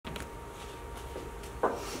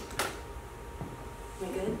Am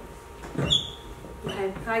I good?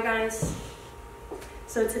 Okay. Hi guys.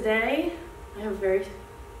 So today I have a very,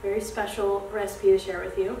 very special recipe to share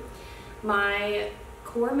with you. My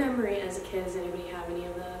core memory as a kid, does anybody have any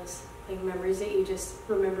of those? Like memories that you just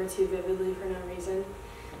remember too vividly for no reason?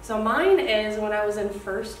 So mine is when I was in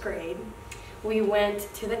first grade, we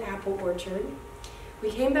went to the apple orchard. We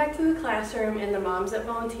came back to the classroom and the moms that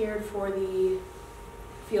volunteered for the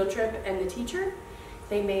field trip and the teacher,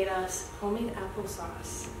 they made us homemade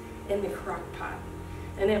applesauce in the crock pot.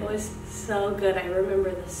 And it was so good. I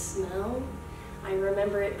remember the smell. I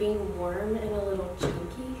remember it being warm and a little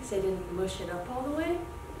chunky because I didn't mush it up all the way.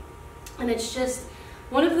 And it's just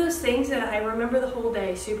one of those things that I remember the whole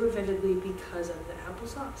day super vividly because of the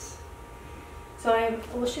applesauce. So I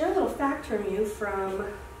will share a little fact from you from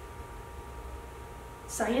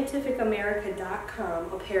scientificamerica.com.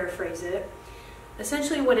 I'll paraphrase it.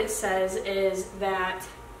 Essentially what it says is that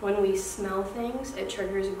when we smell things, it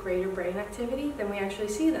triggers a greater brain activity than we actually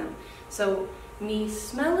see them. So me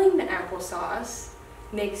smelling the applesauce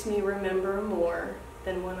makes me remember more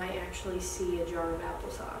than when I actually see a jar of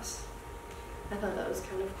applesauce. I thought that was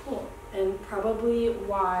kind of cool, and probably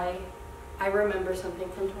why I remember something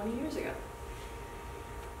from 20 years ago.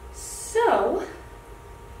 So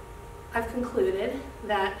I've concluded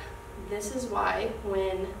that this is why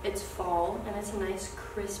when it's fall and it's a nice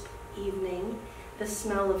crisp evening, the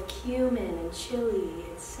smell of cumin and chili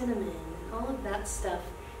and cinnamon and all of that stuff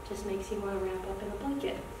just makes you want to wrap up in a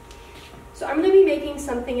blanket. So I'm going to be making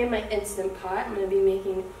something in my Instant Pot. I'm going to be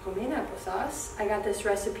making homemade applesauce. I got this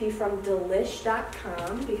recipe from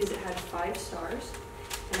delish.com because it had 5 stars.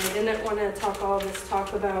 And I didn't want to talk all this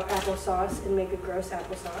talk about applesauce and make a gross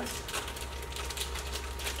applesauce.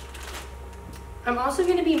 I'm also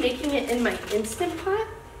going to be making it in my Instant Pot,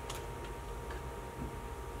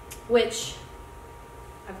 which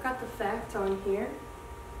I've got the fact on here.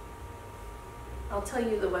 I'll tell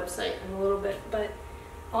you the website in a little bit, but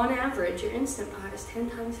on average, your Instant Pot is 10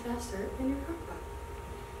 times faster than your crock pot.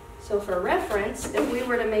 So for reference, if we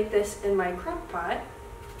were to make this in my crock pot,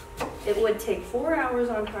 it would take 4 hours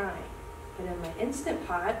on high. But in my Instant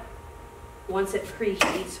Pot, once it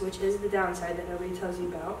preheats, which is the downside that nobody tells you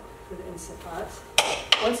about for the Instant Pots,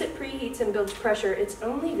 once it preheats and builds pressure, it's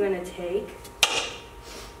only going to take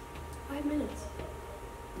 5 minutes.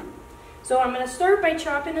 So I'm going to start by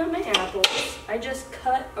chopping up my apples. I just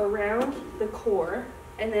cut around the core,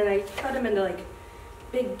 and then I cut them into like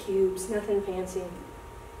big cubes, nothing fancy.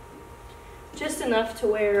 Just enough to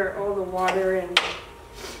where all the water and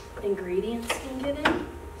ingredients can get in.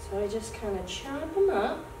 So I just kind of chop them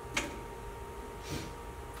up.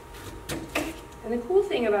 And the cool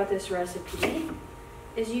thing about this recipe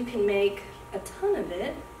is you can make a ton of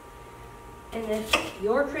it. And if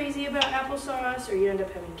you're crazy about applesauce, or you end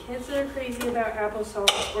up having kids that are crazy about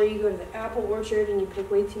applesauce, or you go to the apple orchard and you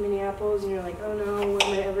pick way too many apples and you're like, oh no, what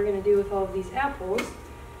am I ever going to do with all of these apples?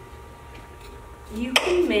 You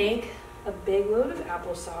can make a big load of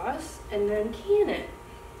applesauce and then can it.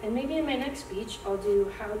 And maybe in my next speech, I'll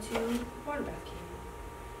do how to water bath can.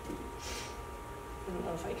 I don't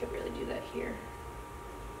know if I could really do that here.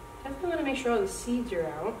 Definitely want to make sure all the seeds are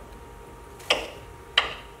out.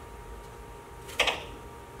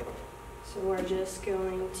 So we're just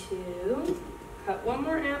going to cut one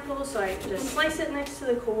more apple, so I just slice it next to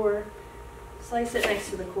the core, slice it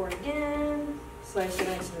next to the core again, slice it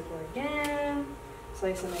next to the core again,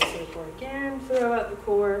 slice it next to the core again, throw out the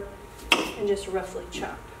core, and just roughly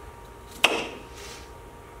chop.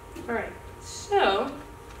 Alright, so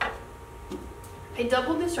I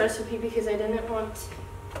doubled this recipe because I didn't want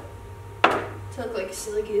to look like a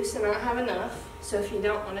silly goose and not have enough. So if you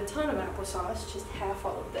don't want a ton of applesauce, just half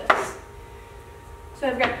all of this. So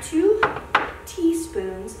I've got 2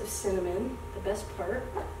 teaspoons of cinnamon, the best part.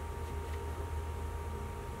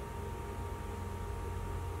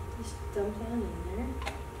 Just dump that in there.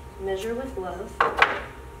 Measure with love.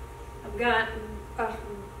 I've got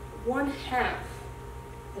 1/2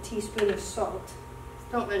 a teaspoon of salt.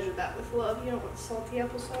 Don't measure that with love. You don't want salty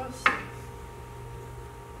applesauce.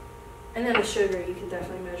 And then the sugar you can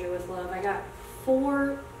definitely measure with love. I got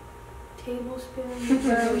 4 tablespoons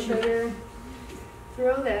of sugar.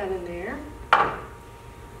 Throw that in there.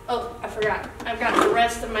 Oh, I forgot. I've got the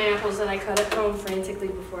rest of my apples that I cut at home frantically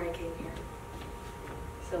before I came here.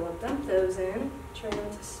 So we'll dump those in. Try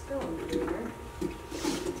not to spill them everywhere.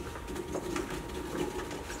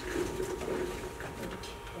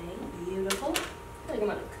 Okay, beautiful. I feel like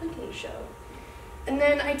I'm on a cooking show. And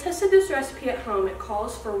then I tested this recipe at home. It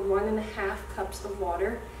calls for 1.5 cups of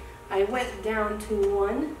water. I went down to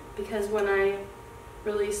 1 because when I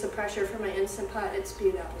release the pressure from my Instant Pot, it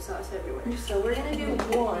spewed applesauce everywhere. So we're gonna do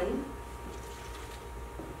 1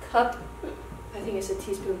 cup, I think it's a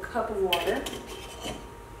teaspoon cup of water.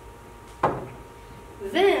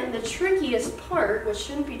 Then the trickiest part, which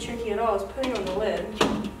shouldn't be tricky at all, is putting on the lid.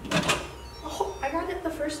 Oh, I got it the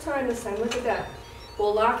first time this time, look at that.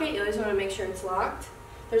 We'll lock it, you always wanna make sure it's locked.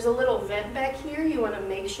 There's a little vent back here, you wanna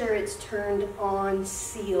make sure it's turned on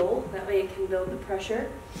seal, that way it can build the pressure.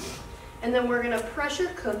 And then we're gonna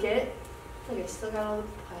pressure cook it. Look, I still got all the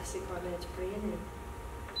plastic on it, it's brand new.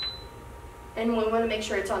 And we wanna make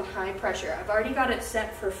sure it's on high pressure. I've already got it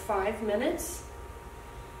set for 5 minutes,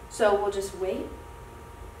 so we'll just wait.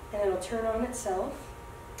 And it'll turn on itself.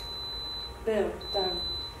 Boom, done.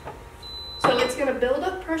 So it's gonna build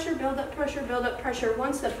up pressure, build up pressure, build up pressure.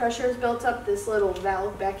 Once the pressure is built up, this little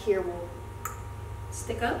valve back here will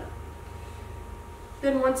stick up.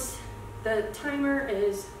 Then once the timer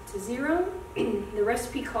is to 0, the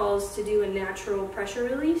recipe calls to do a natural pressure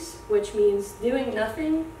release, which means doing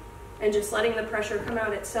nothing and just letting the pressure come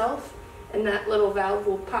out itself, and that little valve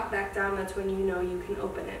will pop back down. That's when you know you can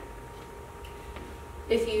open it.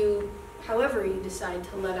 If you, however you decide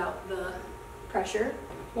to let out the pressure,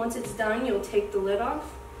 once it's done, you'll take the lid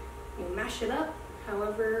off, you'll mash it up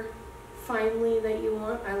however finely that you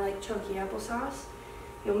want. I like chunky applesauce.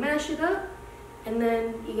 You'll mash it up, and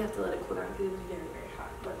then you have to let it cool down because it's very, very hot.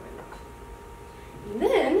 Burn my mouth. And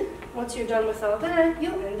then, once you're done with all that,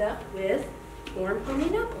 you'll end up with warm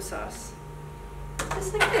homemade applesauce.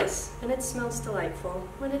 Just like this, and it smells delightful.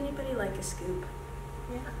 Would anybody like a scoop?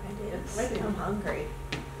 Yeah, I did. I'm hungry.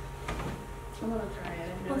 I'm gonna try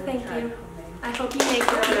it. Well, thank you. I hope you make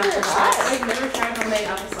your own applesauce. I've never tried homemade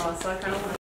applesauce, so I kind of want to.